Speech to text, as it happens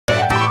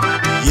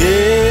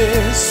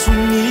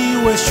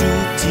Sumiłeś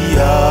utiaciu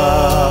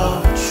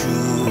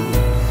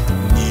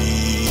ni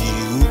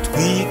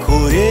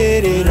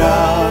utwikorerera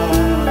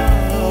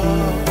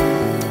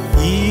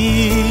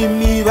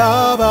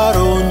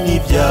imibabaro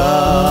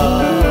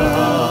n'ibyaha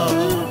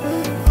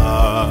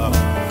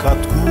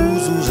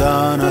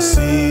akatwuzuza na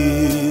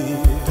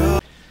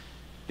sida.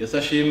 Yesu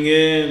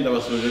ashimwe,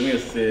 ndabasuje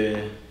mwese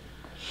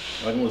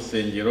bari mu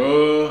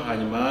rusengero,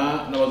 hanyuma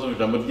n'abazumva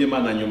ijambo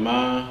ry'Imana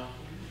nyuma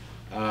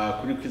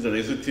kuri Kwizera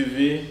Yesu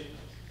TV.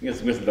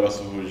 Mwese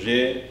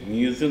ndabasuhuje mu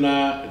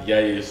izina rya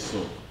Yesu.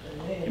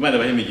 Imana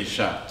ibahe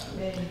imigisha.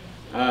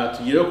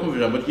 Tugireho kumva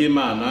ijambo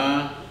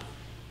ry'Imana,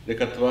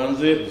 reka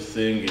tubanze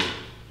dusenge.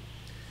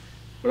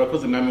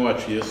 Urakoze mwami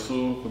wacu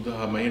Yesu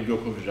kuduha amahirwe yo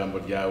kumva ijambo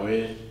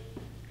ryawe.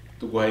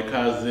 Tuguha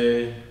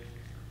ikaze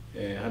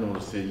hano mu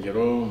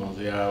rusengero, mu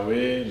nzu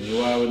yawe, ni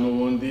wawe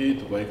n'ubundi.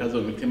 Tuguha ikaze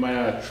mu mitima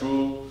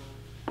yacu,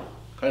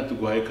 kandi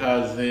tuguha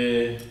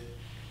ikaze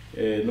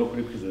no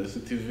kuri Kwizera Yesu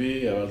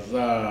TV,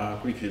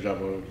 abazakurikira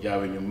ijambo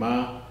ryawe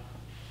nyuma.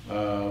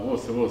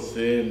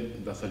 Bose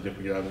ndasabye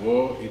kugira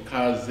ngo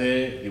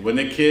ikaze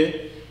riboneke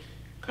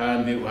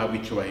kandi uhabwe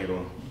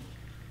icyubahiro.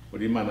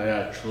 Uri Imana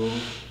yacu,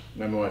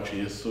 mwami wacu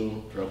Yesu,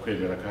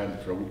 turakwemera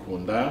kandi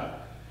turagukunda,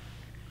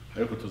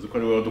 ariko tuzi ko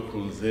ari wowe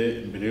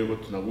wadukunze mbere yuko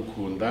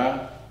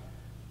tunagukunda,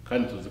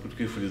 kandi tuzi ko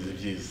twifuriza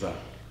ibyiza.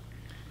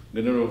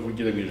 Ngwino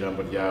uvugire mu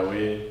ijambo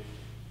ryawe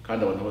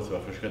kandi abantu bose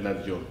bafashwe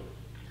naryo.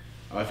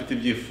 Abafite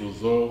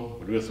ibyifuzo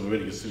buri wese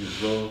umubere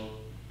igisubizo,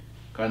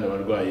 kandi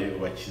abarwaye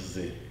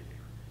ubakize.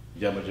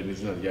 Byamaje mu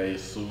izina rya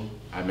Yesu,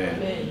 amen.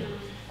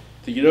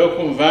 Tugireho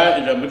kumva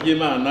ijambo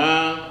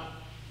ry'Imana.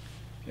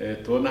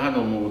 Tubona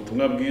hano mu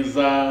butumwa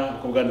bwiza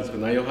uko bwanditswe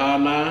na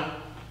Yohana,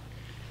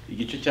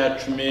 igice cya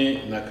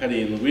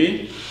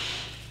 17,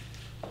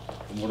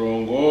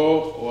 umurongo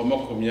wa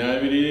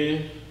 20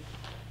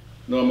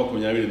 n'uwa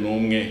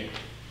 21.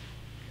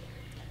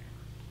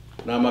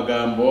 Ni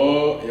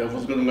amagambo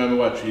yavuzwe n'umwami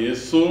wacu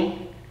Yesu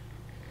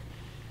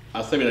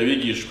asabira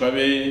abigishwa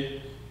be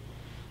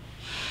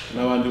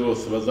n'abandi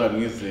bose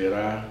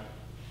bazamwizera.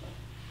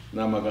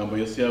 Ni amagambo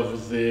Yesu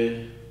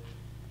yavuze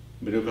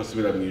mbere yuko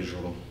asubira mu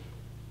ijuru,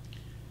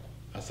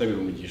 asabira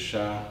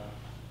umugisha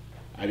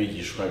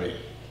abigishwa be.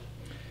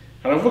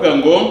 Haravuga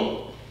ngo,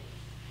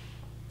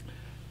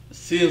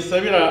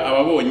 sinsabira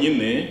aba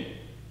bonyine,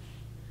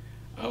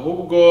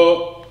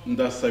 ahubwo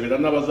ndasabira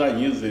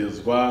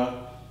n'abazanyizezwa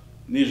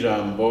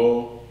n'ijambo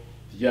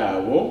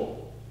ryabo,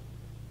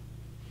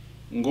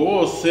 ngo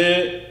bose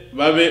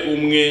babe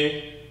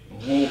umwe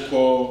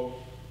nk'uko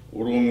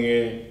uri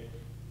umwe,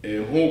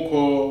 nk'uko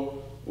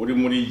uri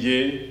muri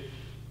jye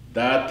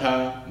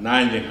Data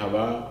nanjye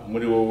nkaba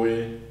muri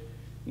wowe,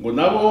 ngo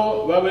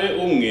nabo babe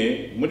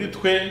umwe muri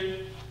twe,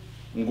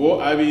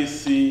 ngo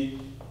ab'isi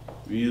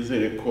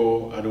bizere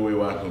ko ari wowe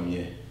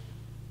wantumye.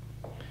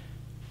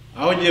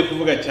 Aho ngiye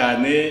kuvuga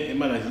cyane,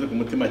 Imana yashyize ku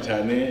mutima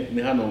cyane,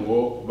 ni hano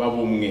ngo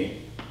babe umwe.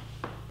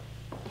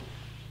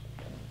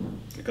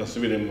 Reka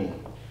nsubiremo,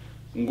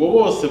 ngo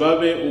bose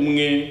babe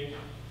umwe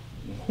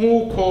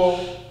nk'uko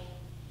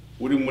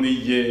uri muri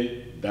jye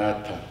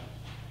Data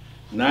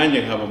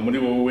nanjye nkaba muri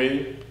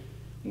wowe,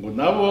 ngo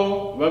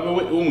nabo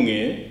babe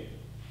umwe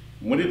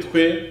muri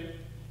twe,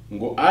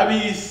 ngo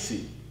ab'isi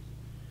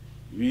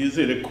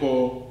bizere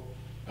ko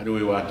ari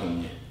wowe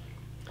wantumye.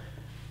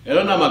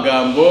 Rero ni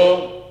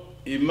amagambo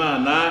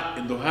Imana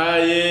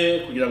iduhaye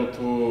kugira ngo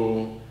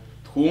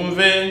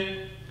twumve,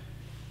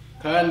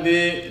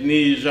 kandi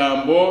ni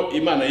ijambo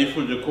Imana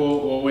yifuje ko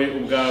wowe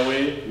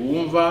ubwawe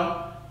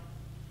wumva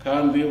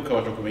kandi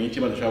ukabasha kumenya icyo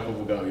Imana ishaka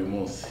kuvuga uyu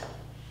munsi.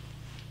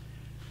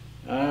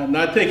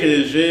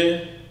 Natekereje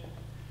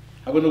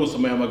hamwe no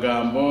gusoma aya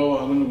magambo,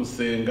 hamwe no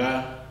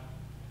gusenga,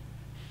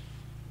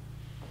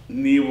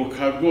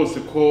 nibuka rwose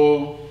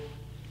ko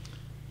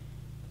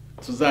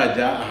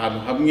tuzajya ahantu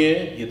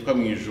hamwe hitwa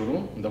mu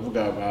ijuru.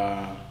 Ndavuga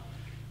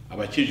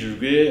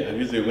abakijijwe,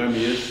 abizeye umwami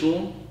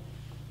Yesu.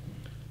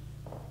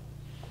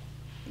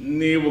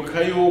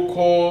 Nibuka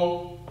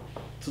yuko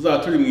tuzaba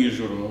turi mu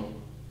ijuru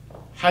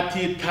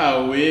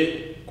hatitawe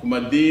ku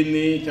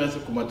madini cyangwa se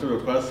ku matorero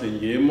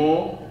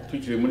twasengeyemo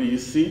tukiri muri iyi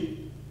si.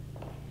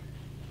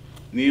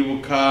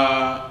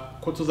 Nibuka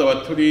ko tuzaba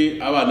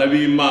turi abana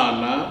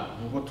b'Imana,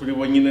 nkuko turi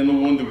bonyine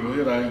n'ubundi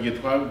guhera igihe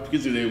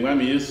twizeye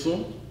umwami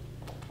Yesu.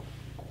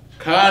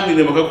 Kandi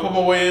nibuka ko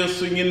mu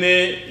Yesu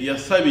nyine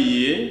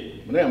yasabiye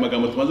muri aya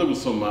magambo tumaze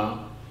gusoma,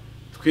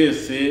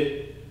 twese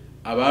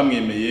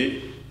abamwemeye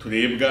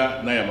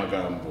turebwa n'aya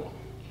magambo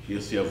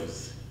Yesu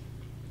yavuze.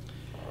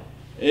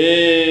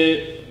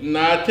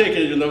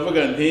 Natekereje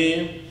ndavuga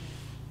nti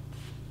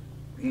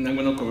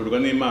nangwa no kuberwa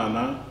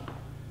n'Imana,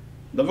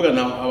 ndavuga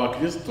na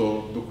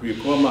abakristo dukwiye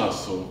kuba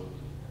maso,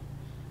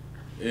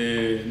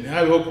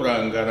 ntihabeho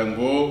kurangara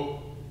ngo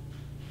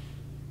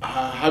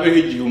habeho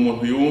igihe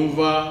umuntu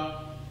yumva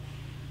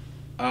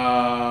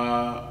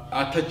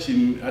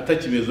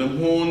atakimeze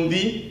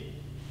nk'undi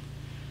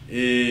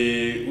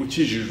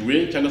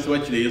ukijijwe cyangwa se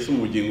wakiriye Yesu mu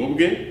bugingo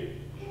bwe,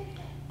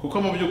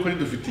 kuko mu by'ukuri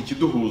dufite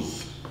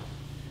ikiduhuza,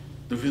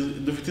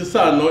 dufite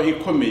isano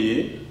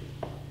ikomeye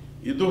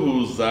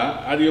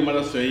iduhuza ariyo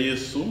maraso ya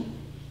Yesu,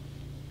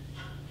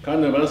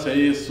 kandi amaraso ya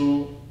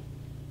Yesu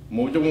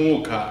mu buryo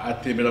bw'umwuka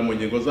atembera mu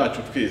ngingo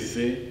zacu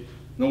twese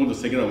no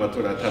gudusegera mu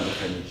matora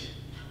atandukanye.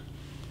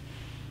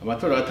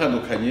 Amatora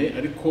atandukanye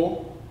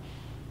ariko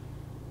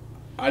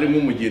arimo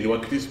umugeni wa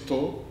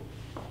Kristo,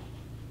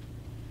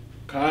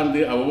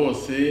 kandi abo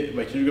bose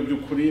bakirijwe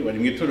by'ukuri bari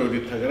mu itorero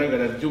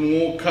ritagaragara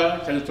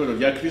ry'umwuka cyangwa itorero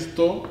rya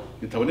Kristo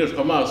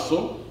ritaboneshwa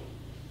amaso,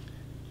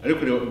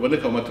 ariko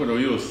riboneka mu matorero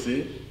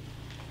yose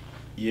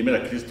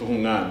yemera Kristo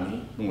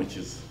nk'umwami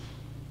n'umukiza.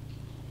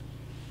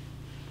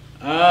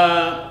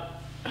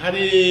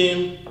 Hari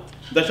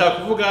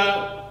ndashaka kuvuga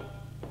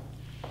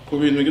ku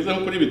bintu bigeze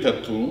nko kuri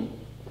bitatu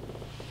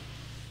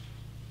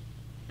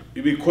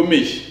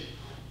bikomeye.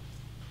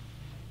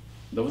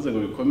 Ndavuze ngo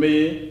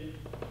bikomeye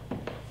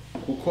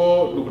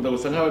kuko dukunda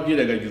gusa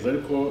nk'ababyirengagiza,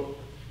 ariko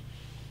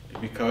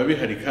bikaba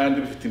bihari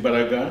kandi bifite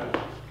imbaraga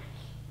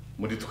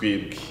muri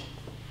twebwe.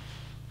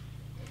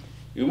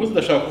 Uyu munsi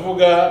ndashaka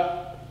kuvuga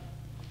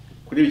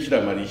kuri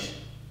Bikira Mariya.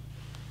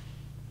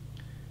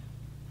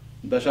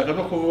 Ndashaka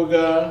no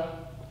kuvuga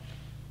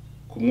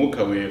ku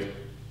mwuka wera.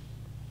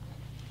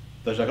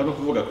 Ndashaka no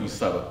kuvuga ku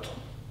isabato.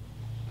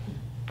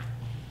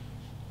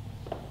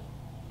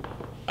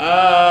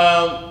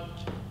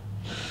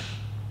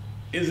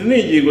 Izi ni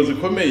ingingo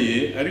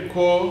zikomeye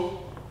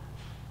ariko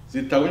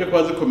zitagoye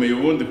kuba zikomeye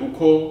ubundi,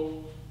 kuko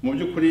mu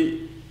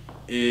by'ukuri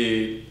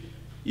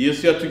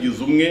Yesu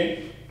yatugize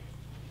umwe,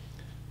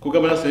 kuko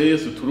amaraso ya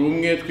Yesu turi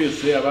umwe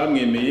twese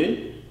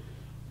abamwemeye,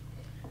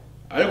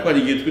 ariko hari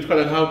igihe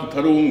twitwara nk'aho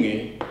tutari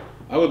umwe,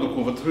 ahubwo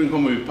dukumva turi nko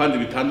mu bipande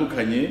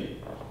bitandukanye,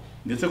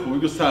 ndetse ku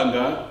buryo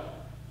usanga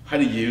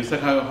hari igihe bisa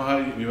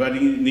nk'aho biba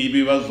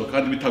n'ibibazo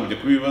kandi bitagoye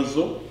kuba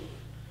ibibazo,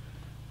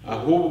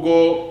 ahubwo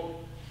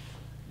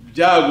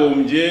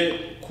byagombye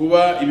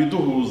kuba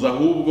ibiduhuza,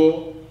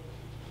 ahubwo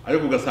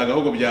ariko ugasanga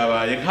ahubwo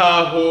byabaye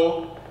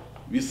nk'aho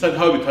bisa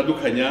nk'aho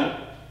bitandukanya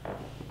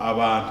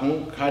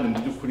abantu, kandi mu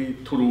by'ukuri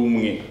turi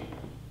umwe.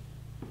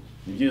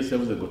 Nibyo Yesu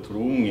yavuze ngo turi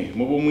umwe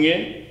mu bumwe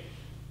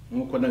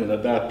nk'uko nanjye na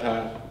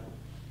Data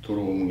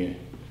turi umwe.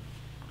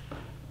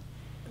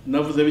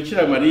 Navuze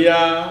Bikira Mariya,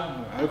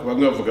 ariko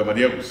bamwe bavuga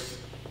Mariya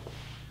gusa,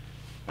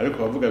 ariko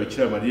bavuga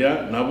Bikira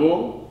Mariya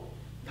nabo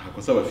nta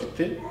kosa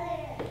bafite.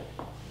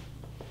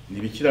 Ni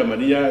Bikira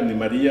Mariya, ni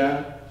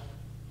Mariya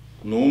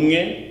ni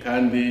umwe,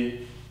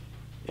 kandi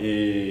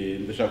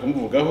ndashaka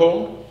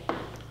kumuvugaho.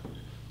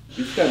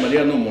 Bikira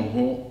Mariya ni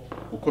umuntu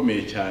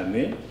ukomeye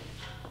cyane,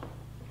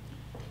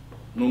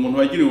 ni umuntu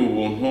wagiriwe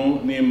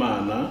ubuntu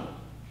n'Imana,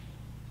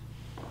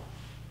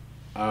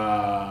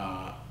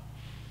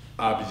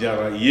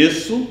 abyara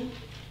Yesu,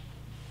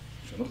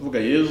 no kuvuga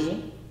Yesu,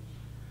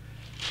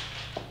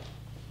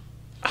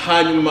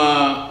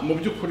 hanyuma mu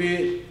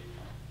by'ukuri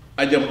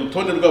ajya mu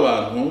rutonde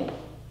rw'abantu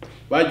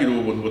bagiriwe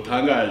ubuntu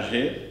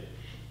butangaje,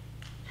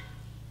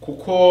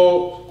 kuko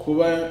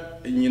kuba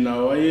nyina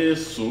wa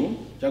Yesu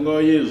cyangwa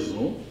wa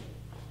Yesu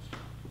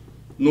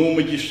ni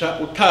umugisha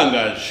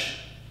utangaje.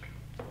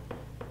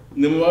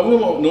 Ni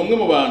umwe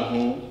mu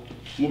bantu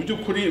mu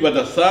by'ukuri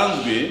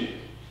badasanzwe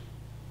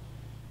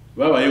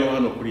babayeho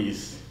hano kuri iyi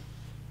si,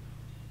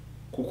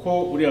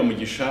 kuko uriya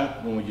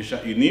mugisha ni umugisha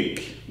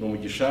unique, ni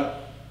umugisha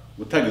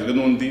utagizwe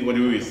n'undi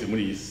wari wese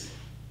muri iyi si.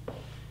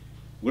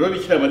 Ubwo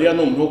Bikira Mariya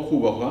ni umuntu wo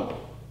kubahwa,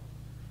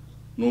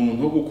 ni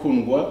umuntu wo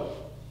gukundwa,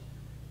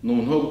 ni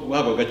umuntu wo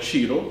guhabwa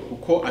agaciro,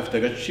 kuko afite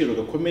agaciro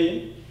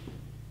gakomeye,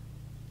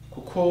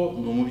 kuko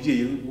ni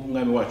umubyeyi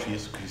w'umwami wacu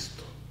Yesu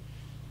Kristo.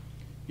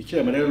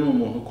 Bikira Mariya ni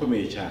umuntu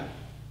ukomeye cyane.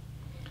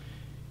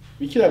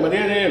 Bikira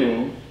Mariya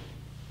rero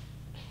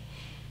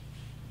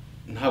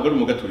ntabwo ari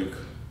umugatolika.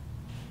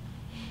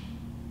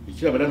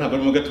 Bikira Mariya ntabwo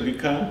ari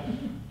umugatolika,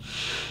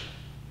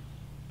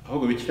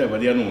 ahubwo Bikira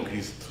Mariya ni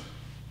umukristo.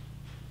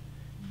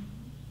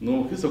 Ni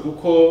umukristo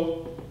kuko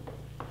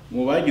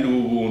mu bagiriwe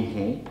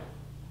ubuntu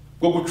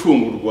bwo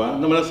gucungurwa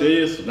n'amaraso ya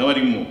Yesu nawe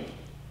arimo.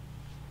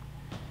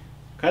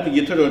 Kandi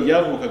igitorero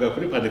ryavukaga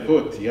kuri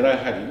Pentecote yari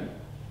ahari,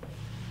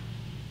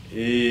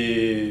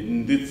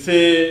 ndetse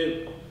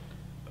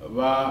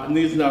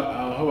n'izina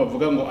aho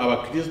bavuga ngo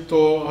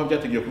abakristo, aho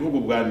byategereje kuvuga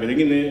ubwa mbere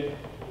nyine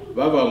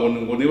bavuga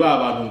ngo ni ba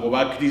bantu ngo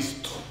ba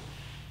Kristo.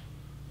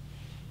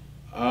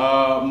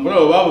 Muri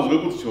abo bavuzwe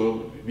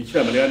gutyo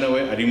Bikira Mariya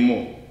nawe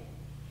arimo,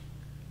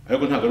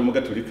 ariko ntabwo ari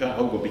umugatolika,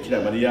 ahubwo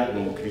Bikira Mariya ni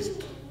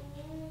umukristo.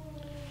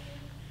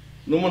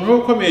 Ni umuntu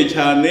ukomeye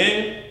cyane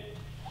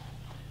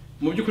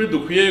mu by'ukuri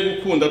dukwiye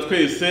gukunda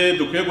twese,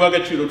 dukwiye guha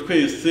agaciro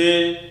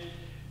twese,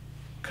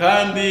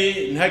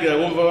 kandi ntihagire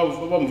abumva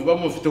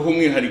bamufiteho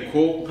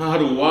umwihariko nk'aho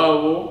ari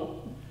uwabo,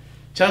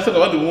 cyangwa se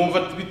abandi bumva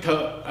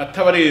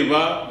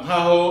atabareba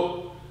nk'aho,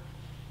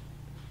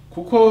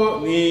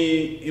 kuko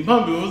ni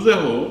impamvu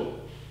bivuzeho.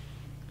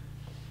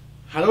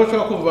 Hari aho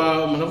ushobora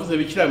kumva umuntu avuze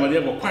Bikira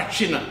Mariya ngo kwa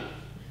Cina,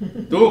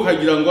 dore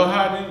ukagira ngo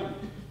ahari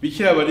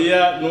Bikira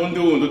Mariya n'undi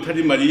wundi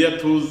utari Mariya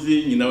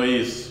tuzi nyina wa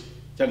Yesu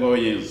cyangwa wa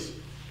Yesu.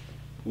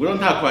 Ubwo rero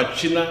nta kwa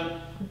Cina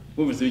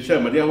bumvise Bikira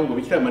Mariya, ahubwo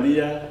Bikira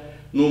Mariya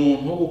ni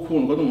umuntu wo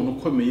gukundwa, ni umuntu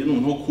ukomeye, ni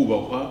umuntu wo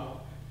kubahwa,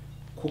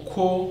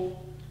 kuko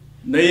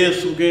na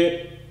Yesu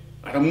ubwe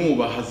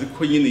aramwubaha,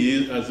 aziko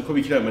nyine aziko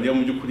Bikira Mariya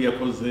mu by'ukuri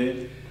yakoze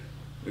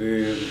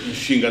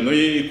inshingano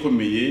ye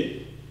ikomeye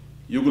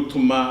yo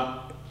gutuma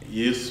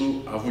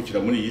Yesu avukira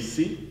muri iyi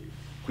si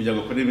kugira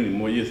ngo akore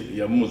imirimo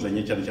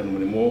yamuzanye, cyane cyane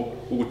umurimo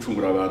wo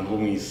gucungura abantu bo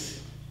mu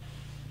isi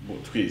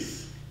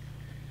twese.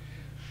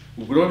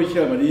 Ubwo rero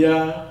Bikira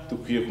Mariya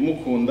dukwiye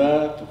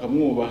kumukunda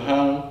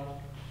tukamwubaha,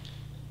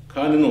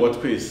 kandi ni uwa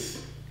twese,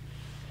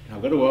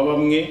 ntabwo ari uwa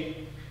bamwe.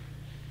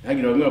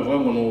 Hagira bamwe bavuga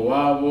ngo ni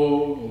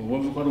uwabo,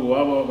 bumva ko ari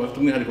uwabo, bafite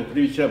umwihariko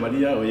kuri Bikira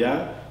Mariya.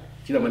 Oya,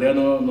 Bikira Mariya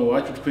ni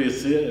uwacu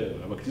twese,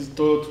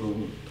 abakristo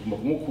tugomba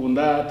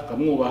kumukunda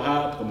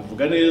tukamwubaha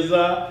tukamuvuga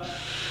neza,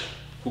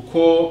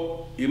 kuko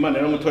Imana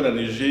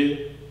yaramutoranije,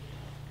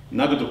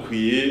 ntabwo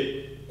dukwiye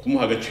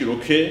kumuha agaciro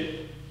ke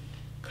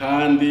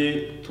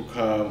kandi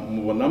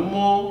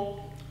tukamubonamo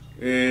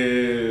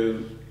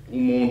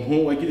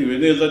umuntu wagiriwe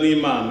neza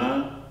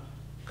n'Imana,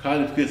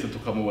 kandi twese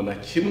tukamubona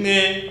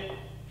kimwe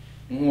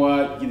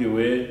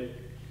nk'uwagiriwe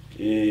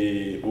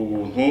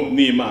ubuntu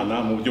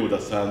n'Imana mu buryo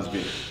budasanzwe.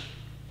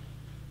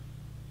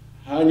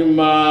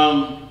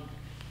 Hanyuma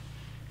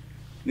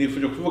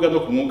nifuje kuvuga no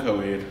ku Mwuka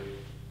Wera.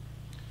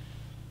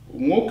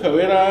 Umwuka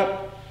Wera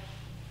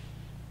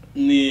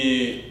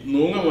ni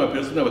umwe mu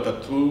bapersona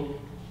batatu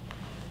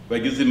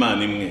bagize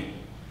Imana imwe.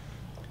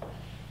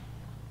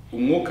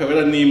 Umwuka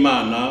Wera ni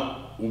Imana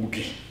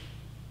ubwe.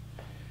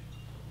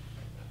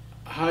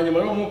 Hanyuma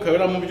rero Umwuka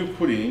Wera mu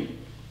by'ukuri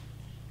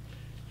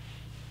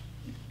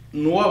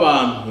ni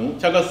uw'abantu,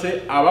 cyangwa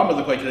se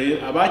abamaze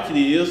kwakira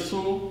abakiriye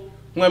Yesu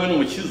nk'umwami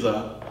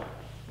n'umukiza,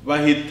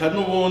 bahita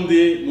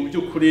n'ubundi mu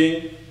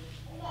by'ukuri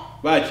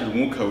bakira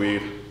Umwuka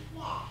Wera.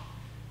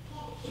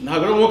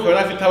 Ntabwo ari Umwuka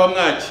Wera afite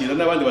abamwakira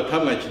n'abandi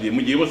batamwakiriye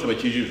mu gihe bose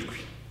bakijijwe.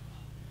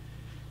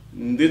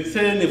 Ndetse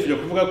nifuje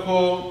kuvuga ko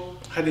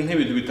hari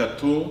nk'ibintu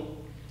bitatu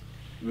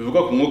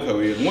bivuga ku Mwuka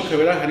Wera. Umwuka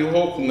Wera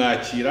hariho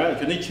kumwakira,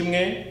 icyo ni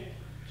kimwe.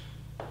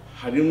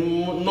 Hari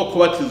no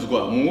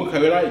kubatizwa mu Mwuka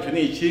Wera, icyo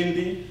ni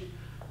ikindi.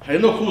 Hari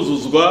no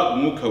kuzuzwa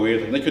Umwuka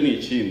Wera, nacyo ni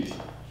ikindi.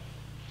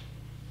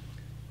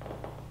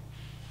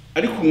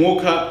 Ariko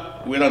Umwuka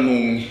Wera ni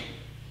umwe,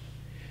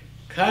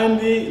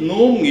 kandi ni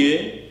umwe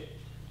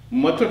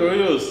mu matorero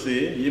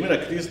yose yemera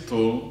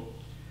Kristo,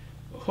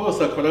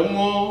 hose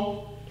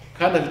akoramo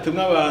kandi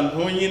afitemo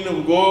abantu nyine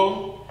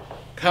ubwo,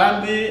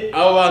 kandi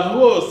abo bantu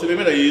bose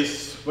bemera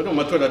Yesu bari mu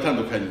matorero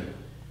atandukanye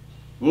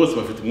bose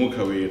bafite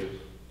Umwuka Wera.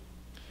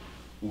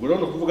 Ubwo rero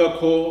no kuvuga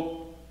ko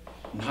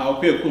ntawe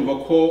ukwiye kumva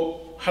ko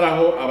hari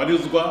aho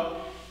abarizwa,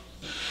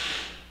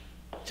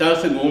 cyangwa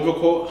se ngo wumve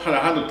ko hari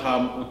ahandi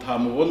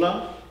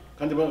utamubona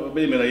kandi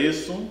bemera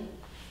Yesu,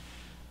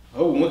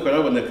 ahubwo Umwuka Wera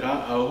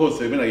uraboneka aho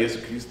hose bemera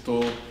Yesu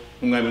Kristo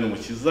nk'umwami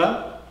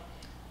n'umukiza.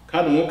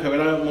 Kandi Umwuka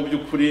Wera mu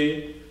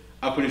by'ukuri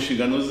akora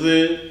inshingano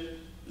ze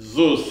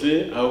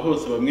zose aho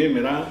hose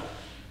bamwemera,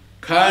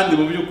 kandi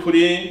mu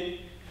by'ukuri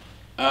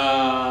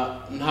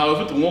ntawe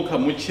ufite umwuka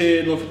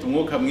muke n'ufite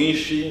umwuka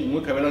mwinshi.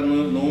 Umwuka Wera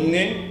ni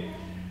umwe.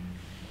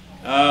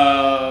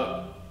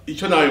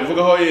 Icyo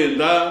nabivugaho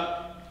yenda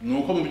ni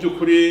uko mu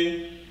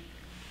by'ukuri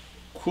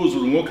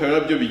kuzura Umwuka Wera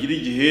byo bigira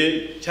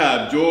igihe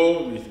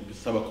cyabyo,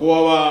 bisaba ko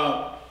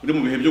waba uri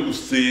mu bihe byo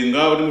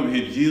gusenga, uri mu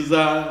bihe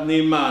byiza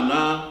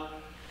n'Imana,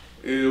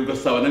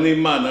 ugasabana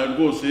n'Imana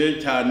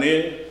rwose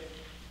cyane.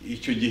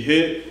 Icyo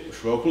gihe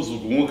ushobora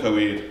kuzura Umwuka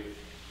Wera.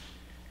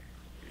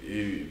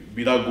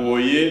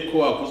 Biragoye ko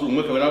wakuzura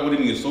Umwuka Wera uri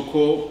mu isoko,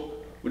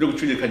 uri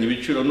gucurikanya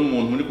ibiciro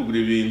n'umuntu uri kugura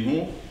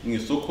ibintu mu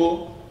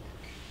isoko.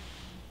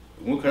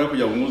 Umwuka Wera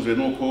kugira ngo umwuzure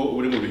nuko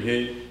uri mu bihe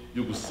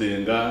byo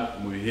gusenga,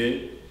 mu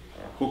bihe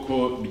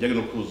kuko bijyanye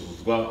no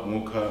kuzuzwa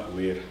Umwuka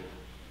Wera.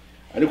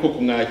 Ariko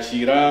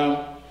kumwakira,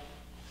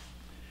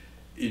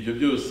 ibyo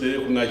byose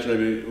kumwakira,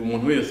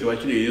 umuntu wese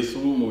wakiriye Yesu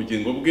mu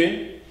bugingo bwe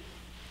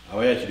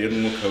aba yakiriye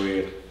n'Umwuka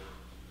Wera.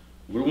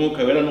 Ubwo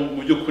Umwuka Wera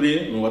mu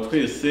by'ukuri ni uwa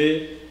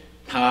twese.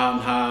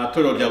 Nta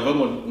torero ryava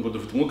ngo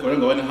dufite Umwuka Wera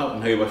ngo abane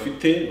ntayo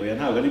bafite. Oya,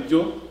 ntabwo ari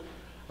byo.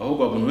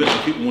 Ahubwo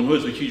umuntu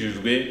wese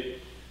ukijijwe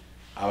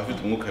aba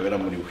afite Umwuka Wera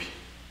muri we.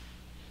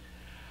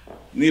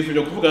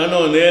 Nifuje kuvuga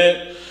none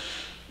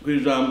ku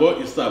ijambo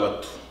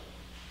Isabato.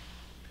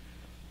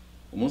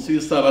 Umunsi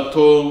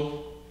w'Isabato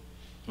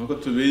nk'uko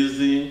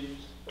tubizi,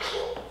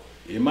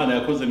 Imana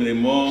yakoze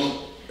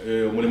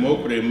umurimo wo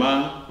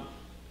kurema,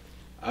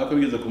 ariko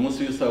bigeze ku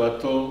munsi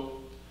w'Isabato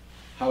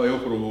habayeho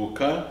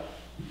kuruhuka.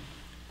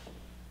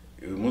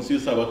 Umunsi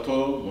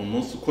w'Isabato ni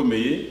umunsi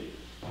ukomeye,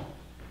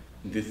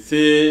 ndetse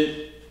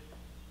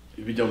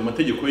bijya mu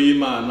mategeko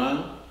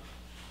y'Imana.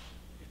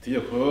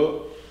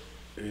 Itegeko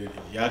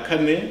rya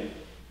 4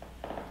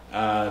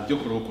 ryo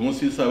kuruhuka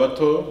umunsi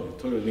w'Isabato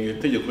ni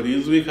itegeko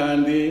rizwi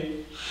kandi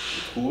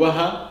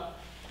twubaha.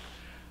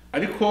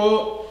 Ariko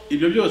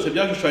ibyo byose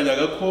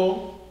byashushanyaga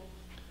ko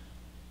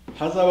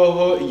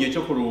hazabaho igihe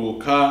cyo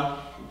kuruhuka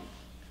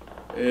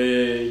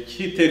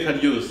cy'iteka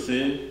ryose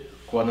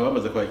ku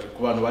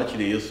bantu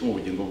bakiriye Yesu mu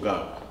bugingo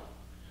bwabo.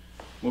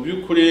 Mu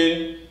by'ukuri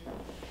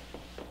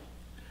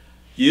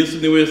Yesu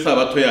niwe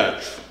Sabato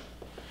yacu.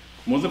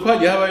 Muzi ko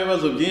hagiye habaho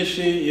ibibazo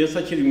byinshi Yesu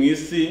akiri mu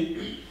isi,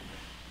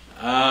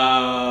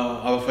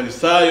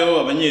 abafarisayo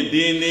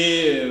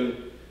abanyedini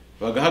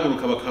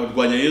bagahaguruka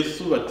bakarwanya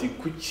Yesu bati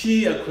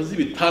kuki akoze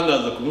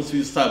ibitangaza ku munsi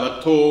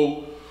w'isabato.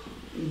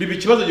 Bibi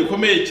kibazo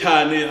gikomeye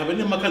cyane,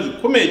 abanyamakazi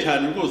gikomeye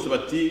cyane rwose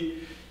bati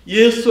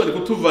Yesu ari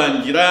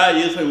kutuvangira,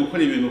 Yesu ari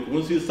gukora ibintu ku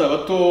munsi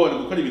w'isabato, ari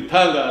gukora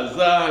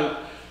ibitangaza.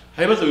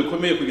 Haibazo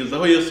bikomeye kugeza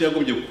aho Yesu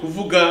yagombye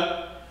kuvuga,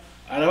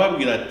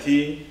 arababwira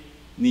ati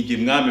nige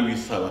mwami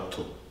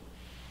w'isabato.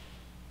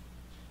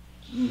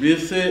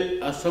 Mbese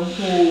asa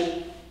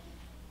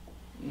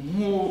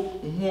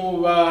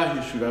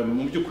nk'ubahishura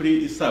mu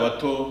by'ukuri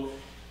isabato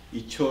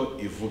icyo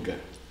ivuga.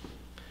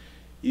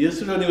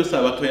 Yesu rero niwe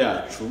sabato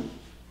yacu.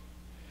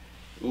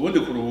 Ubundi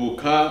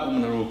kuruhuka,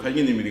 umuntu aruhuka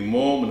nyine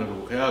imirimo, umuntu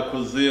aruhuka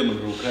yakoze, umuntu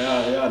aruhuka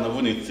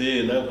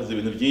yanavunitse, ndakoze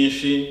ibintu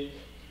byinshi.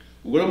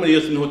 Ubwo rero muri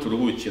Yesu niho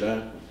turuhukira.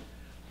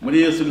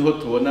 Muri Yesu niho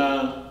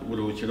tubona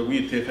uburuhukiro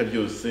bw'iteka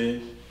ryose.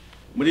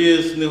 Muri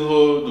Yesu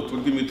niho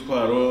duturwa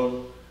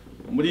imitwaro.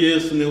 Muri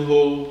Yesu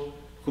niho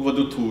kuva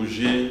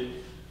dutuje.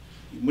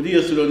 Muri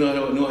Yesu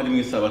rero niho hari mu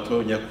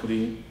isabato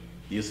nyakuri.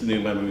 Yesu niwe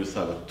mwami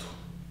w'isabato.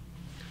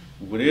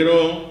 Ubwo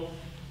rero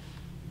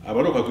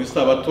abaruhuka ku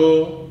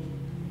isabato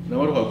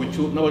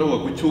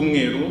n'abaruhuka ku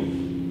cyumweru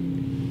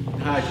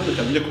nta kibazo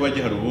cyabanje kuba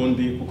gihari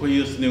ubundi, kuko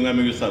Yesu niwe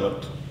mwami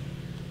w'isabato.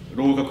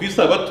 Ruhuka ku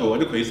isabato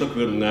ariko Yesu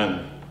akubera umwami.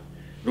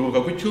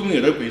 Ruhuka ku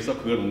cyumweru ariko Yesu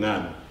akubera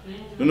umwami.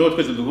 Noneho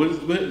twese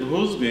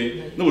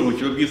duhuzwe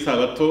n'uburuhukiro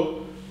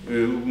bw'isabato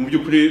mu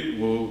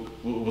by'ukuri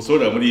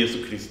busohora muri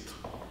Yesu Kristo.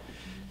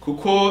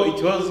 Kuko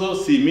ikibazo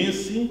si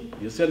iminsi,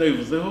 Yesu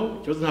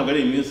yanabivuzeho, ikibazo ntabwo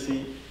ari iminsi,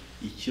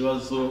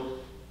 ikibazo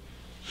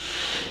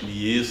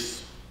ni Yesu.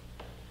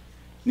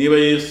 Niba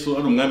Yesu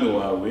ari umwami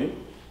wawe,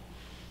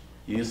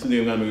 Yesu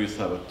niwe mwami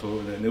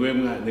w'isabato.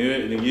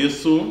 Ni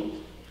Yesu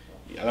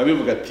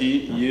arabivuga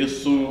ati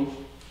Yesu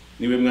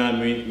niwe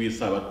mwami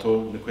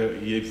w'isabato, niko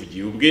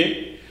yivugiye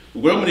ubwe.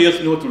 Ubwo rero muri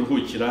Yesu niho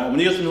turuhukira,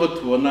 muri Yesu niho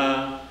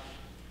tubona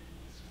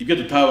ibyo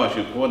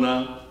tutabashije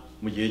kubona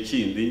mu gihe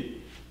kindi,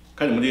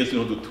 kandi muri Yesu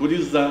niho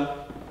duturiza,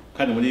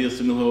 kandi muri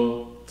Yesu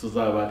niho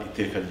tuzaba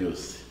iteka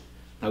ryose.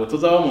 Ntabwo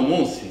tuzaba mu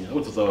munsi,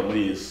 ahubwo tuzaba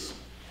muri Yesu.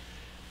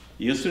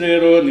 Yesu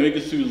rero niwe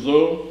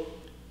gisubizo,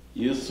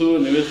 Yesu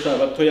niwe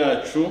sabato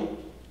yacu,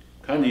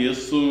 kandi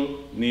Yesu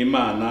ni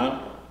Imana,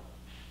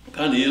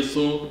 kandi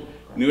Yesu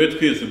niwe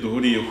twese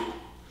duhuriyeho.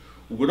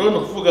 Ubwo rero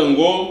nukuvuga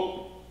ngo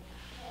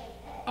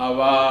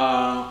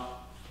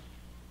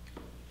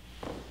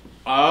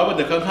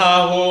ababoneka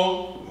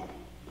nkaho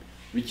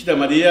Bikira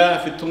Mariya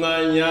afite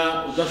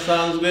umwanya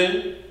udasanzwe,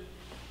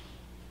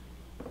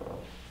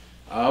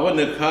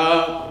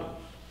 ababoneka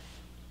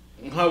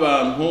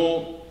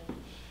nk'abantu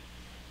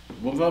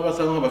bumva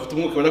basa nkaho bafite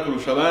umwuka wera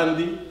kurusha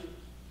abandi,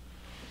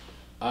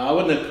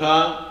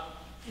 ababoneka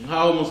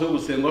nkaho umunsi wo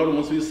gusenga ari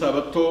umunsi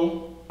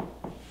w'isabato,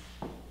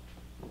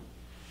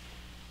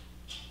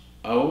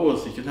 abo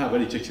bose icyo ntabwo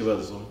ari icyo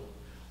kibazo,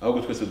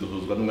 ahubwo twese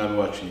duhuzwa n'umwami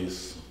wacu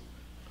Yesu.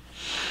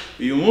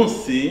 Uyu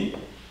munsi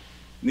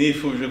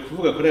nifuje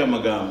kuvuga kuri aya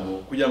magambo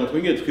kugira ngo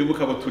twongere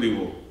twibuke abo turi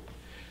bo,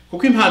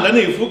 kuko impanda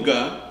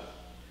nivuga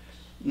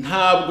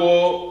ntabwo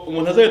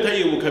umuntu azahita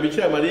yibuka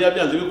Bikira Mariya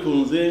byanze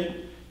bikunze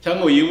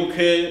cyangwa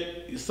yibuke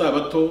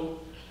isabato,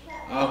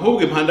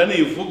 ahubwo impanda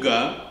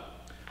nivuga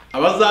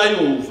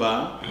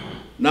abazayumva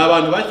ni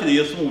abantu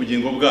bakiriye Yesu mu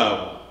bugingo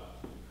bwabo,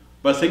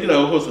 basengera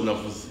aho hose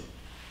navuze.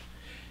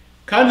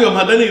 Kandi iyo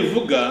mpanda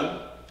nivuga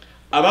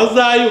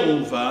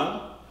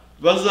abazayumva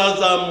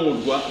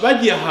bazazamurwa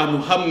bagiye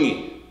ahantu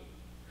hamwe.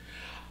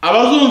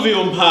 Abazumva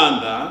iyo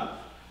mpanda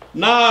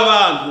ni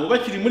abantu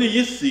bakiri muri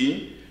iyi si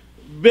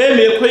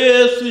bemeye ko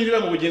Yesu yinjira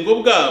mu bugingo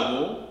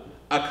bwabo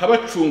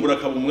akabacungura,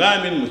 akaba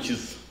umwami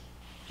n'umukiza.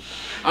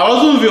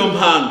 Abazumva iyo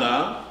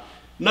mpanda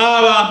ni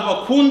abantu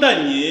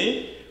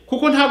bakundanye,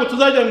 kuko ntabwo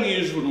tuzajya mu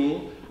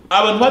ijuru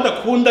abantu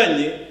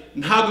badakundanye,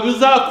 ntabwo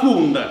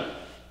bizakunda.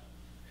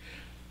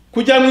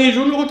 Kujya mu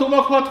ijuru nuko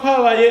tugomba kuba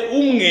twabaye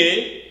umwe,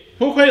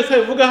 nkuko Yesu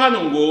abivuga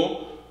hano ngo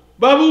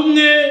babe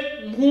umwe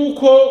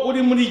nkuko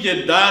uri muri jye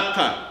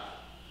Data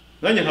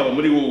nanjye nkaba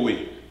muri wowe.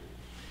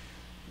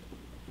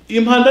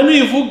 Impanda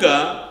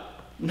nivuga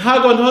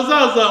ntabwo abantu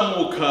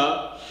bazazamuka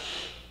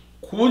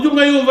ku buryo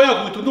umwe yumva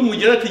yakubita undi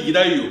umugera ati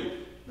girayo,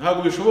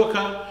 ntabwo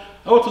bishoboka.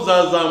 Aho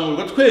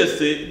tuzazamurwa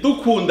twese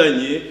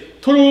dukundanye,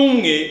 turi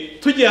umwe,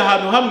 tugiye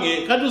ahantu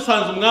hamwe, kandi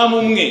dusanze umwami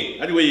umwe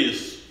ari we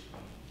Yesu.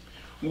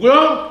 Ubwo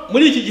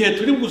muri iki gihe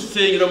turi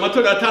gusengera mu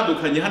matorero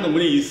atandukanye hano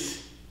muri iyi si,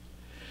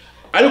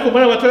 ariko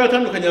muri amatorero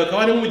atandukanye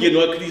hakaba harimo umugeni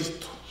wa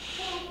Kristo,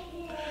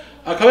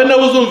 akaba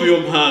nawe uzumva iyo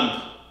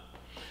mpanda.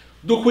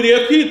 Dukwiriye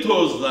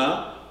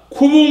kwitoza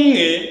kuba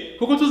umwe,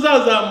 kuko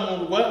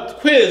tuzazamurwa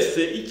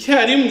twese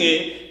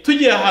icyarimwe,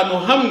 tugiye ahantu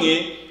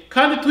hamwe,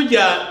 kandi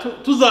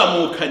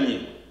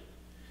tuzamukanye.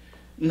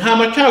 Nta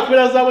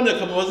macakubiri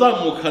azaboneka mu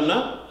bazamukana,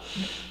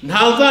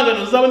 nta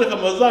nzangano zizaboneka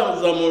mu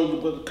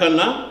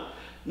bazamukana,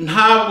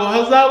 ntabwo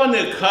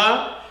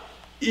hazaboneka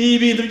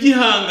ibintu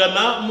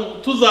byihangana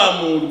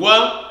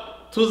tuzamurwa.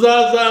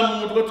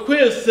 Tuzazamurwa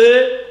twese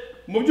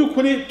mu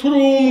by'ukuri turi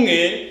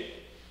umwe,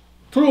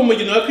 turi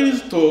umugeni wa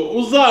Kristo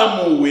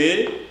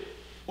uzamuwe,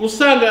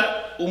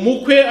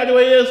 umukwe ari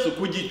we Yesu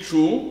ku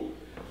gicu,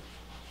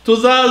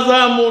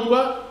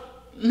 tuzazamurwa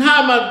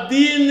nta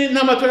madini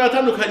nta matorero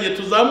atandukanye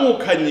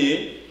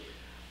tuzamukanye,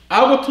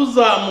 ahubwo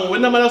tuzamuwe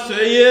n'amaraso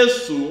ya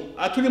Yesu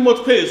aturimo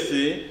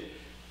twese,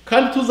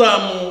 kandi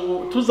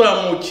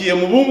tuzamukiye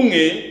mu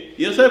bumwe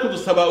Yesu ari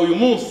kudusaba uyu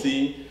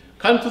munsi,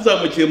 kandi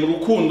tuzamukiye mu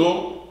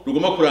rukundo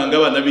rugomba kuranga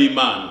abana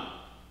b'Imana.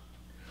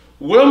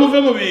 Ubwo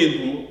muve mu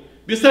bintu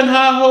bisa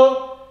nkaho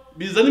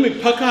bizana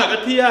imipaka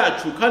hagati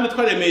yacu, kandi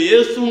twaremeye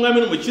Yesu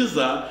umwami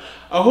n'umukiza,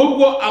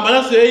 ahubwo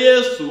amaraso ya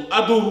Yesu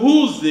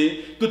aduhuze,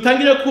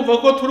 dutangire kumva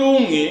ko turi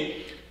umwe,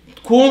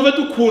 twumve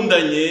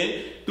dukundanye,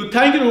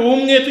 dutangire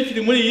ubumwe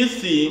tukiri muri iyi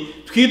si,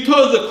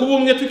 twitoze kuba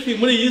umwe tukiri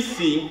muri iyi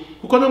si,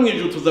 kuko no mu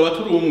ijuru tuzaba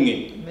turi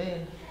umwe.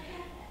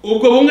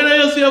 Ubwo bumwe na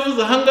Yesu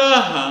yavuze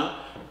ahangaha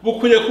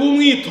bukwiye kuba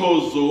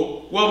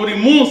umwitozo wa buri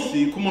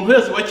munsi ku muntu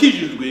wese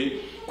wakijijwe,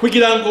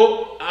 kugira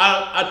ngo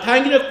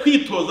atangire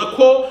kwitoza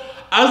ko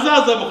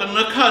azazamukana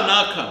na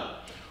kanaka.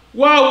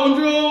 Wa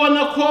wundi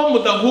ubona ko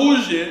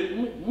mudahuje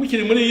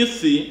mukiri muri iyi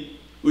si,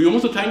 uyu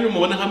munsi utangire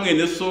umubone nka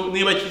mwene so,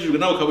 niba akijijwe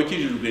nawe ukaba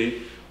ukijijwe,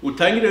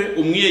 utangire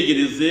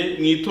umwiyegereze,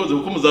 mwitoze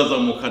kuko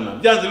muzazamukana.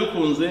 Byanze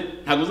bikunze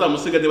ntabwo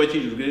uzamusiga niba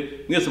akijijwe,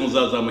 mwese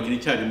muzazamukira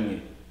icyarimwe.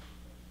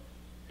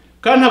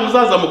 Kandi ntabwo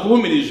uzazamuka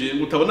uhumirije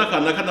utabona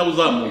kanaka nawe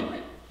uzamuka.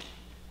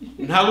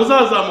 Ntabwo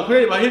uzazamuka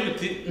ureba hirya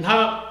uti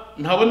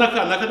ntabona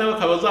kanaka nawe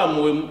akaba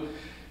azamuwe.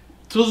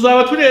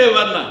 Tuzaba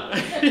turebana.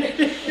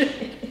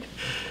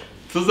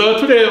 Tuzaba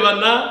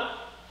turebana,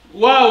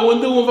 wa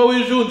wundi wumva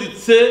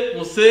wijunditse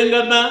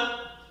musengana,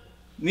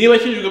 niba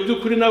akijijwe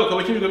by'ukuri nawe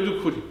ukaba akijijwe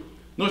by'ukuri.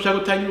 Nushaka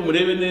gutangira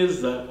umurebe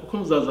neza kuko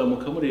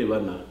muzazamuka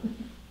murebana,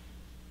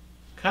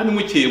 kandi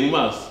mukeye mu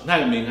maso, nta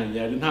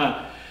bimenkanyari,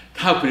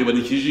 nta kurebana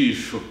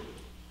ikijisho.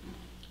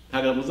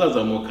 Ntabwo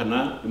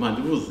muzazamukana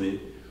impande ivuze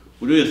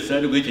uri wese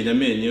ari guhekenya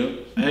amenyo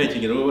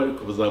ayahekenyera wowe bari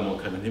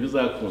kubuzamukana,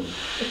 ntibizakunda.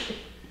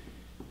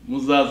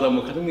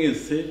 Muzazamukana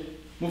mwese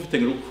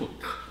mufitanye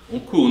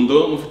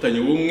urukundo, mufitanye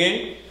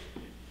ubumwe,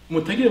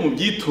 mutangire mu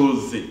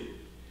byitoze.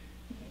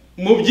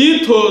 Mu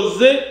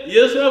byitoze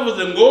Yesu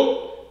yavuze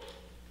ngo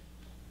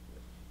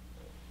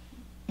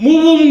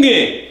mu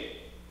bumwe.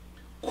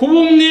 Ku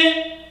bumwe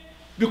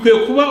bikwiye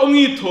kuba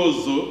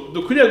umwitozo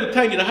dukwiriye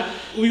gutangira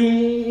uyu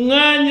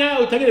mwanya.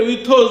 Utangire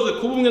witoze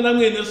ku bumwe na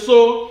mwene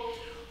so,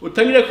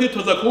 utangire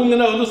kwitoza ku bumwe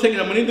nawe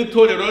dusengera mu rindi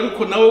torero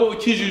ariko nawe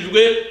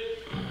ukijijwe,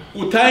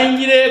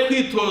 utangire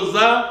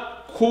kwitoza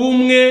ku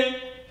bumwe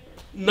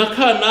na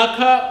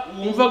kanaka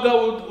wumvaga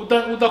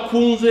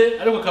udakunze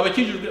ariko akaba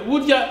akijijwe.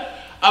 Burya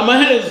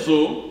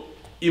amaherezo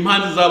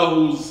impande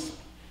izabahuza.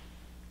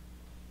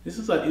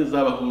 Isi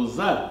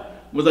izabahuza,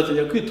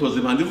 muzatangira kwitoza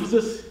impande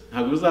ivuze se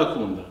ntabwo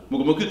bizakunda.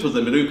 Mugomba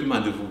kwitoza mbere yuko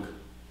impande ivuga.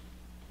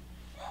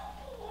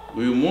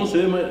 Uyu munsi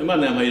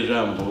Imana yampaye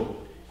ijambo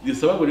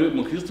risaba buri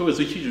mukristo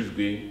wese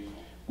ukijijwe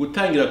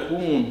gutangira kuba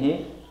umuntu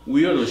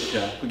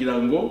wiyoroshya, kugira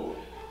ngo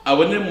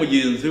abone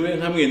mugenzi we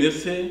nka mwene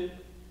se,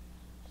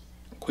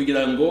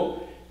 kugira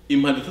ngo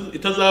impande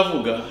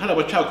itazavuga hari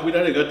abacakubiri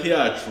ari hagati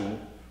yacu,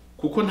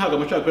 kuko ntabwo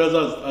amacakubiri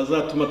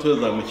azatuma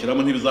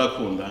tuzamukiramo,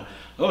 ntibizakunda.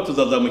 Aho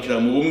tuzazamukira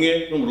mu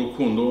bumwe no mu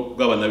rukundo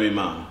rw'abana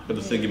b'Imana.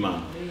 Kadusenga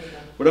Imana.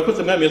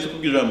 Urakoze mwami Yesu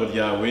kubw'ijambo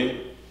ryawe,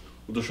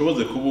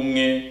 udushoboze kuba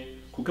umwe,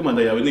 kuko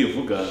Imana yawe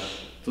nivuga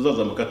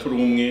tuzazamuka turi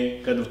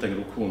umwe kandi dufitanye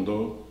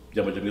urukundo.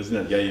 Byamaje mu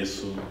izina rya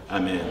Yesu,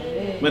 amen.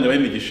 Imana yawe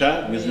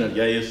imigisha mu izina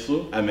rya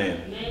Yesu, amen.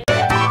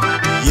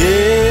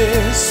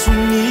 Yesu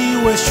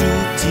niwe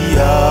shuti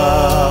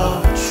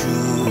yacu,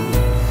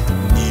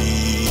 ni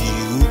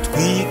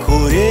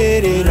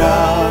utwikorerera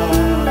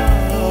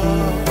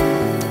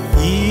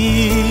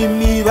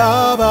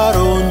imibabaro